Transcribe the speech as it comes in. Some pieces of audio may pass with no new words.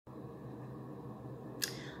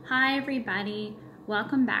Hi everybody,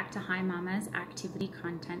 welcome back to Hi Mama's Activity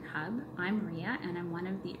Content Hub. I'm Maria and I'm one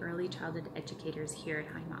of the early childhood educators here at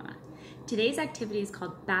Hi Mama. Today's activity is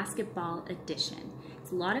called Basketball Addition.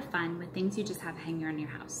 It's a lot of fun with things you just have hanging around your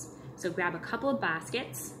house. So grab a couple of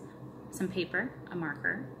baskets, some paper, a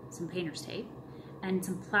marker, some painter's tape, and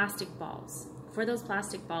some plastic balls. For those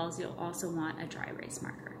plastic balls, you'll also want a dry erase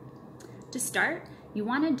marker. To start, you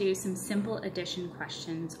want to do some simple addition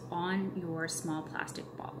questions on your small plastic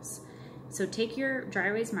balls. So take your dry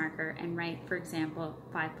erase marker and write, for example,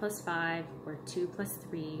 5 plus 5, or 2 plus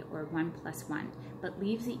 3, or 1 plus 1, but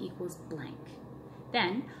leave the equals blank.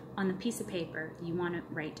 Then, on the piece of paper, you want to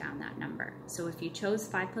write down that number. So if you chose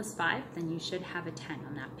 5 plus 5, then you should have a 10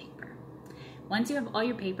 on that paper. Once you have all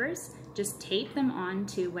your papers, just tape them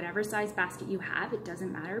onto whatever size basket you have. It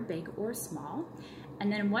doesn't matter, big or small.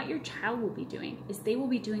 And then what your child will be doing is they will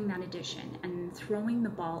be doing that addition and throwing the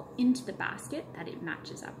ball into the basket that it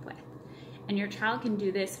matches up with. And your child can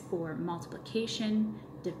do this for multiplication,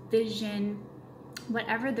 division,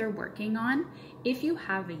 whatever they're working on. If you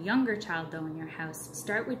have a younger child though in your house,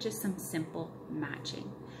 start with just some simple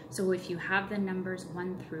matching. So if you have the numbers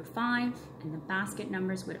 1 through 5, and the basket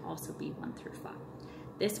numbers would also be 1 through 5.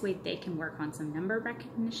 This way they can work on some number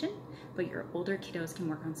recognition, but your older kiddos can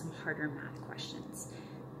work on some harder math questions.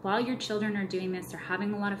 While your children are doing this, they're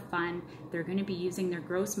having a lot of fun. They're going to be using their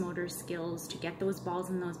gross motor skills to get those balls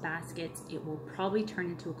in those baskets. It will probably turn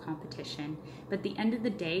into a competition, but at the end of the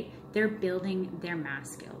day, they're building their math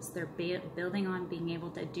skills. They're building on being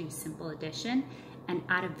able to do simple addition and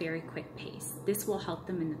at a very quick pace. This will help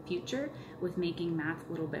them in the future with making math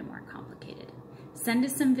a little bit more complicated. Send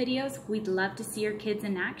us some videos. We'd love to see your kids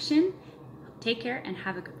in action. Take care and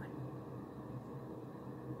have a good one.